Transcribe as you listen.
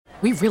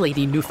We really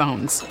need new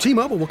phones.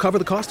 T-Mobile will cover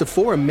the cost of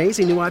 4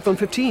 amazing new iPhone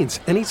 15s,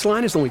 and each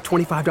line is only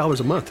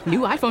 $25 a month. New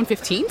iPhone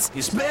 15s?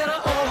 It's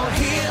better over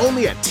here.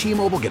 Only at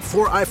T-Mobile, get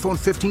 4 iPhone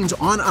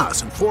 15s on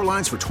us and 4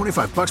 lines for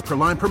 $25 per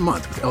line per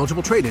month with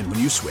eligible trade-in when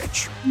you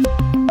switch.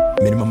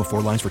 Minimum of 4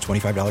 lines for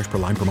 $25 per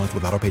line per month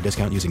with autopay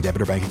discount using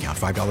debit or bank account.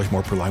 $5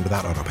 more per line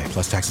without autopay,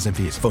 plus taxes and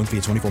fees. Phone fee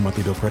at 24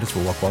 monthly bill credits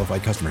for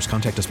well-qualified customers.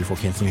 Contact us before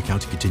canceling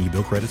account to continue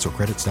bill credits or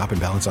credit stop and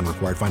balance on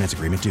required finance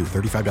agreement due.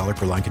 $35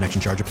 per line connection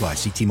charge applies.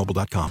 See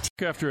T-Mobile.com.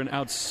 After an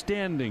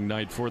outstanding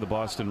night for the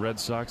Boston Red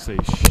Sox, they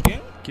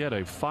get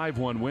a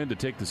 5-1 win to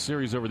take the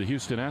series over the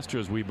Houston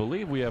Astros. We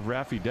believe we have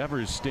Rafi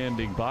Devers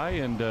standing by.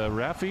 And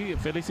Rafi,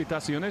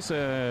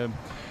 felicitaciones.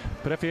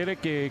 ¿Prefiere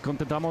que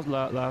contestamos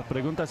las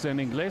preguntas en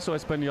inglés o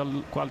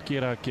español,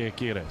 cualquiera que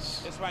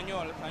quieras?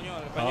 Español.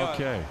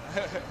 Okay.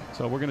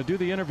 So we're going to do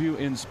the interview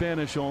in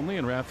Spanish only,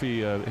 and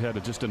Rafi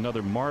had just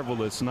another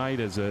marvelous night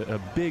as a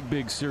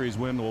big series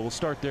win. Well, we'll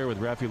start there with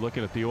Rafi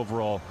looking at the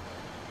overall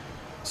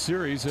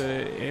series.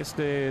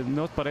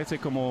 Nos parece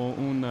como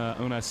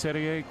una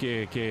serie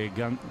que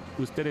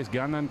ustedes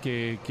ganan,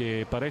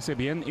 que parece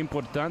bien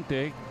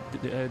importante.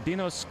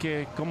 Dinos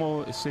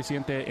cómo se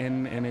siente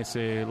en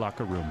ese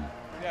locker room.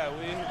 Yeah,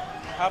 we're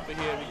happy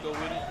here because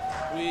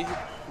we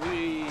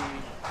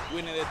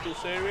win the 2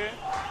 series.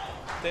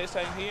 This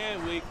time here,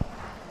 we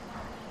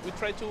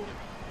try to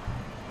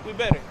be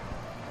better.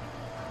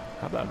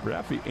 How about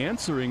Rafi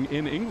answering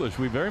in English?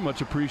 We very much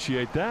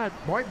appreciate that.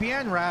 Muy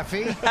bien,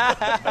 Rafi.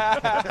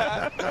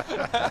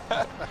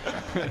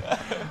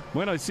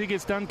 Bueno,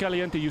 sigues tan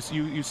caliente.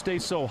 You stay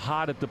so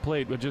hot at the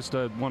plate. But just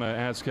want to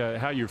ask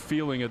how you're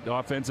feeling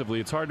offensively.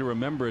 It's hard to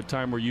remember a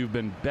time where you've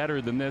been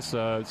better than this.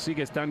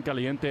 Sigues tan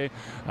caliente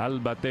al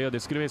bateo.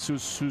 Describe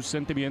sus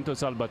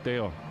sentimientos al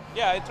bateo.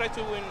 Yeah, I try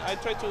to win. I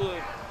try to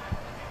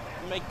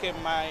make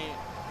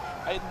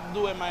I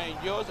do my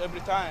jobs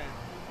every time.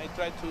 I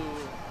try to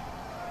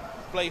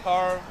play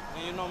hard,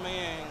 and you know me.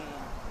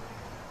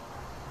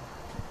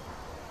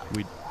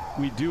 And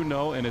we do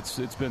know, and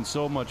it's been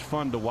so much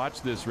fun to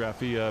watch this,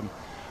 Rafi. How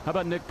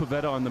about Nick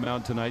Pivetta on the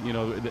mound tonight? You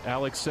know,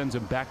 Alex sends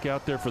him back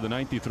out there for the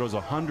 9th. He throws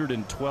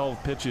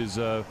 112 pitches.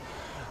 I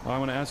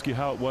want to ask you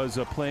how it was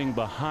playing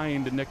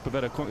behind Nick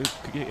Pivetta.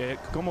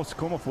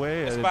 ¿Cómo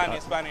fue?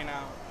 Spanish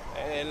now.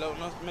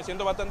 Me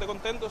siento bastante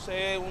contento.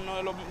 Es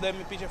uno de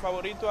mis pitchers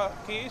favoritos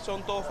aquí.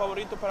 Son todos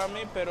favoritos para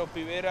mí, pero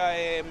Pivera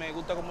me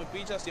gusta como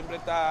picha. Siempre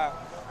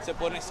se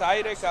pone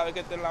aire cada vez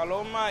que está en la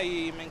loma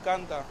y me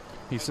encanta.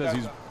 He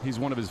says he's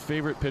one of his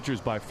favorite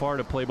pitchers by far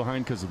to play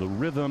behind because of the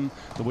rhythm,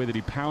 the way that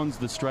he pounds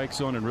the strike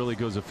zone and really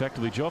goes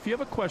effectively. Joe, if you have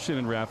a question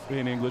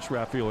in English,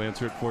 Rafi will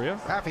answer it for you.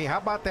 Rafi, how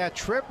about that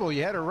triple?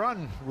 You had to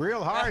run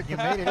real hard. You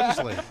made it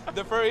easily.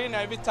 The first inning,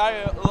 I be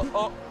tired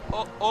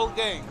all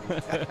game.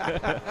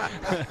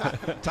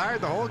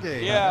 Tired the whole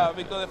game. Yeah,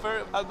 because the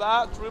first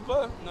that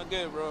triple, not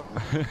good, bro.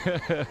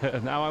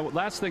 Now,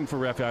 last thing for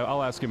Rafi,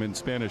 I'll ask him in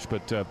Spanish,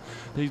 but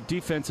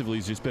defensively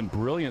he's just been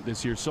brilliant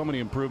this year. So many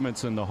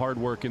improvements and the hard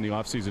work in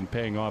the offseason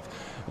paying off.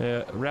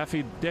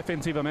 Rafi,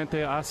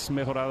 defensivamente has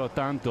mejorado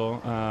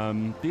tanto.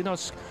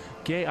 Dinos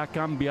qué ha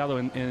cambiado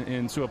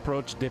en su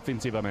approach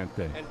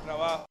defensivamente. El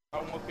trabajo. I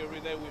work every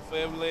day with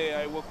family.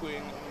 I work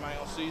in my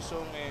off season,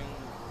 and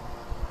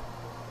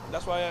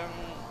that's why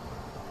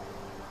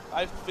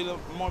I feel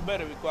more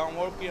better because I'm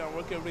working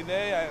every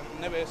day. I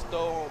never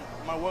stop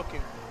my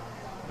working.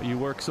 You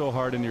work so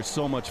hard and you're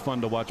so much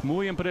fun to watch.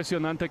 Muy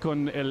impresionante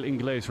con el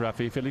inglés,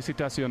 Rafi.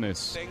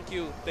 Felicitaciones.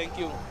 Thank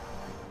you.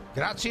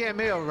 Grazie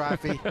mille,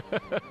 Rafi.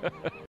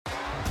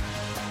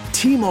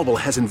 T-Mobile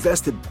has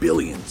invested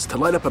billions to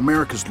light up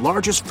America's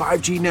largest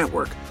 5G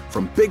network,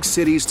 from big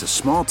cities to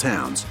small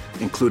towns,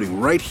 including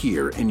right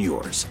here in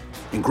yours.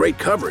 And great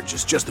coverage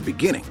is just the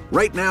beginning.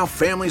 Right now,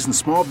 families and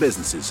small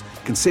businesses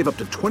can save up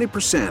to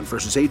 20%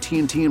 versus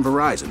AT&T and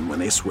Verizon when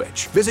they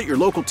switch. Visit your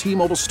local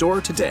T-Mobile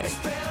store today.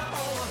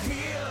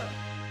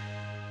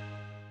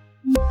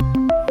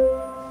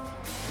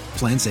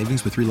 Plan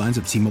savings with 3 lines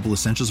of T-Mobile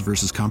Essentials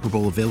versus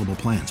comparable available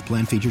plans.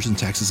 Plan features and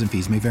taxes and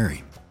fees may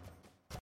vary.